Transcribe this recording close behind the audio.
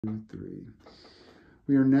3.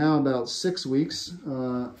 We are now about 6 weeks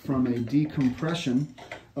from a decompression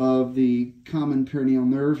of the common peroneal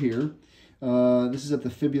nerve here. This is at the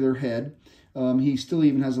fibular head. He still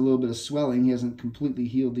even has a little bit of swelling. He hasn't completely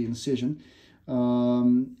healed the incision.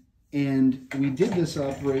 And we did this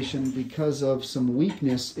operation because of some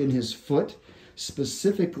weakness in his foot.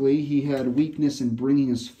 Specifically, he had weakness in bringing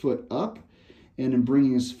his foot up and in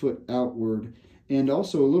bringing his foot outward. And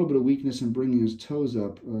also a little bit of weakness in bringing his toes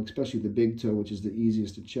up, especially the big toe, which is the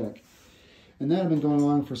easiest to check. And that had been going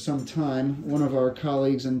on for some time. One of our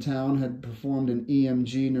colleagues in town had performed an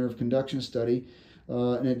EMG nerve conduction study,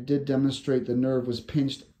 and it did demonstrate the nerve was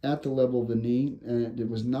pinched at the level of the knee, and it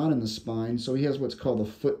was not in the spine. So he has what's called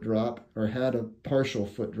a foot drop, or had a partial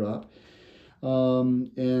foot drop.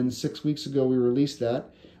 And 6 weeks ago we released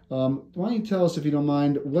that. Why don't you tell us, if you don't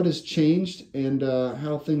mind, what has changed and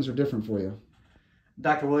how things are different for you?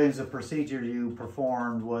 Dr. Williams, the procedure you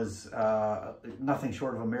performed was nothing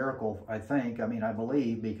short of a miracle, I think. I mean, I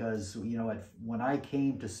believe, because, you know, when I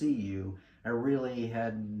came to see you, I really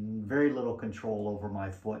had very little control over my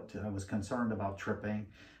foot. I was concerned about tripping.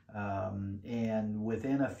 And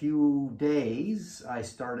within a few days, I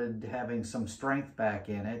started having some strength back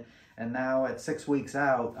in it. And now at 6 weeks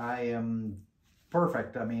out, I am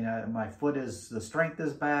perfect. I mean, my foot the strength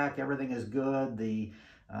is back. Everything is good.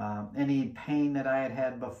 Any pain that I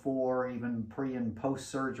had before, even pre and post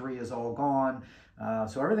surgery, is all gone.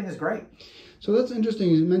 So everything is great. So that's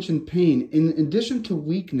interesting. You mentioned pain. In addition to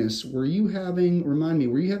weakness, were you having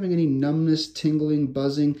any numbness, tingling,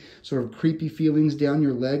 buzzing, sort of creepy feelings down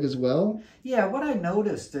your leg as well? Yeah, what I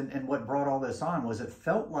noticed and what brought all this on was it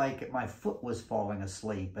felt like my foot was falling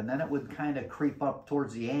asleep, and then it would kind of creep up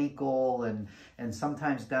towards the ankle, and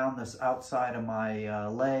sometimes down this outside of my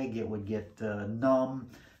leg it would get numb.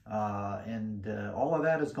 And all of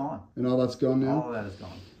that is gone. And all that's gone now? All of that is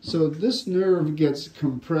gone. So this nerve gets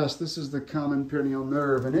compressed. This is the common peroneal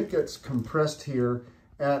nerve, and it gets compressed here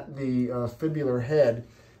at the fibular head.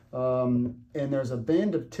 And there's a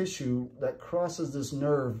band of tissue that crosses this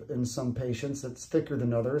nerve in some patients that's thicker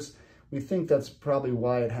than others. We think that's probably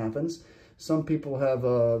why it happens. Some people have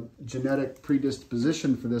a genetic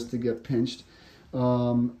predisposition for this to get pinched.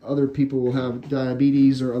 Other people will have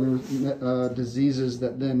diabetes or other diseases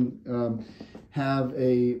that then have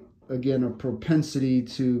again a propensity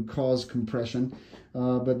to cause compression.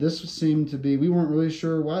 But this seemed to be, we weren't really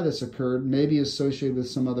sure why this occurred, maybe associated with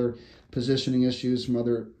some other positioning issues from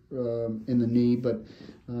other in the knee, but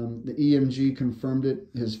the EMG confirmed it,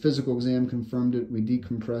 his physical exam confirmed it, we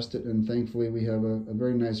decompressed it, and thankfully we have a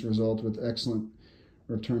very nice result with excellent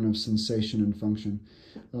return of sensation and function.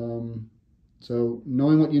 So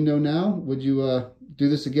knowing what you know now, would you do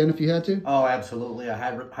this again if you had to? Oh, absolutely. I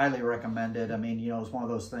highly recommend it. I mean, you know, it's one of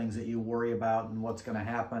those things that you worry about and what's going to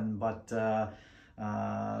happen, but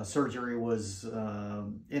surgery was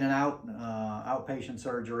in and out, outpatient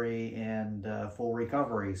surgery, and full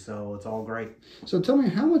recovery. So it's all great. So tell me,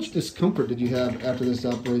 how much discomfort did you have after this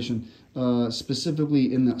operation,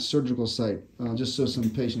 specifically in that surgical site? Just so some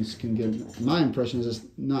patients can get, my impression is it's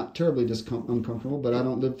not terribly uncomfortable, but I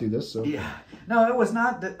don't live through this. So yeah, no, it was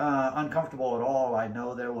not uncomfortable at all. I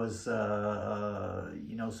know there was,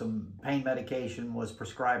 you know, some pain medication was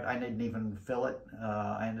prescribed. I didn't even fill it.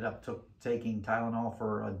 I ended up taking Tylenol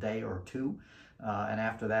for a day or two, and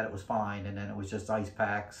after that it was fine. And then it was just ice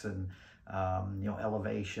packs and you know,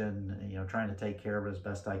 elevation, you know, trying to take care of it as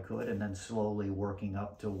best I could, and then slowly working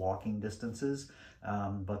up to walking distances.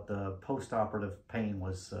 But the post-operative pain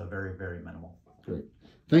was very, very minimal. Great.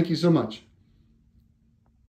 Thank you so much.